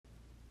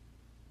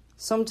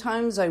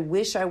Sometimes I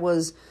wish I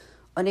was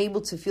unable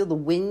to feel the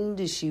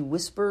wind as she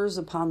whispers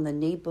upon the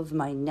nape of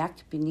my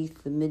neck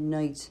beneath the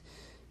midnight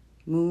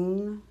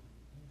moon.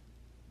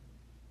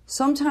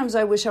 Sometimes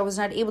I wish I was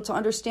not able to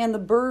understand the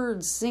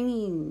birds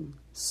singing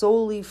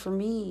solely for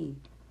me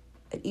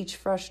at each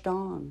fresh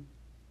dawn.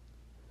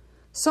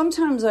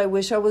 Sometimes I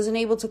wish I wasn't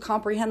able to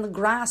comprehend the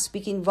grass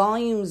speaking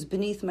volumes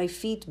beneath my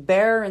feet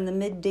bare in the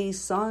midday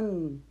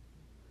sun.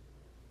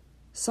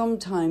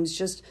 Sometimes,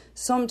 just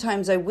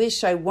sometimes, I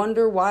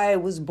wonder why I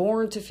was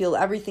born to feel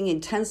everything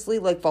intensely,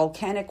 like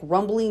volcanic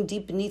rumbling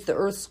deep beneath the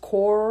earth's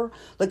core,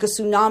 like a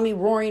tsunami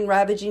roaring,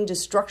 ravaging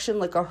destruction,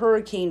 like a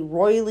hurricane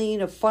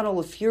roiling, a funnel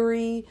of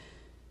fury,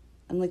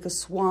 and like a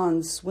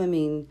swan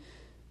swimming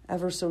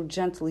ever so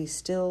gently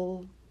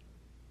still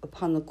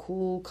upon the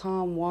cool,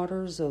 calm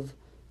waters of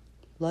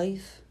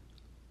life.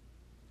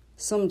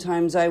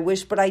 Sometimes I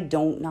wish, but I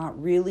don't,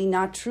 not really,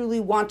 not truly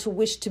want to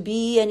wish to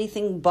be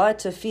anything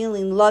but a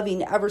feeling,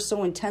 loving, ever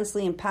so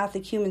intensely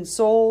empathic human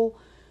soul,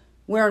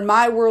 where in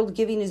my world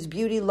giving is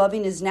beauty,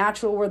 loving is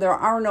natural, where there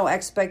are no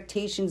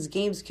expectations,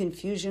 games,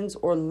 confusions,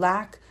 or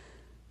lack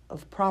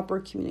of proper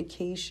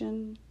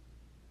communication.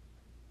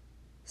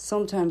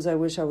 Sometimes I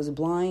wish I was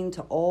blind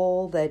to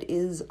all that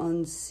is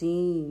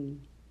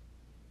unseen.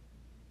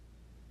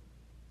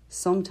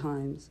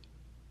 Sometimes